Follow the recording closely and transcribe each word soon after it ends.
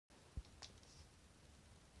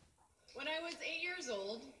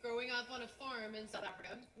old, growing up on a farm in South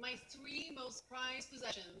Africa, my three most prized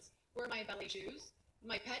possessions were my ballet shoes,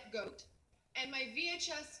 my pet goat, and my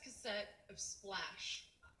VHS cassette of Splash.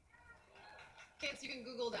 Kids, you can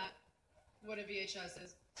Google that, what a VHS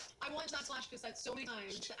is. I watched that Splash cassette so many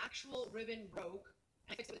times, the actual ribbon broke,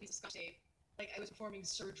 and I fixed it with a piece of Scotch tape, like I was performing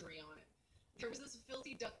surgery on it. There was this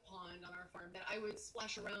filthy duck pond on our farm that I would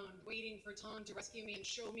splash around, waiting for Tom to rescue me and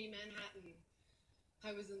show me Manhattan.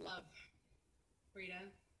 I was in love. Rita,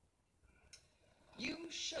 you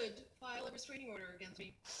should file a restraining order against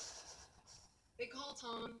me. They call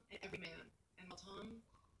Tom an everyman, and while Tom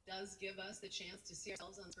does give us the chance to see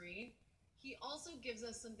ourselves on screen, he also gives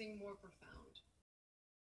us something more profound.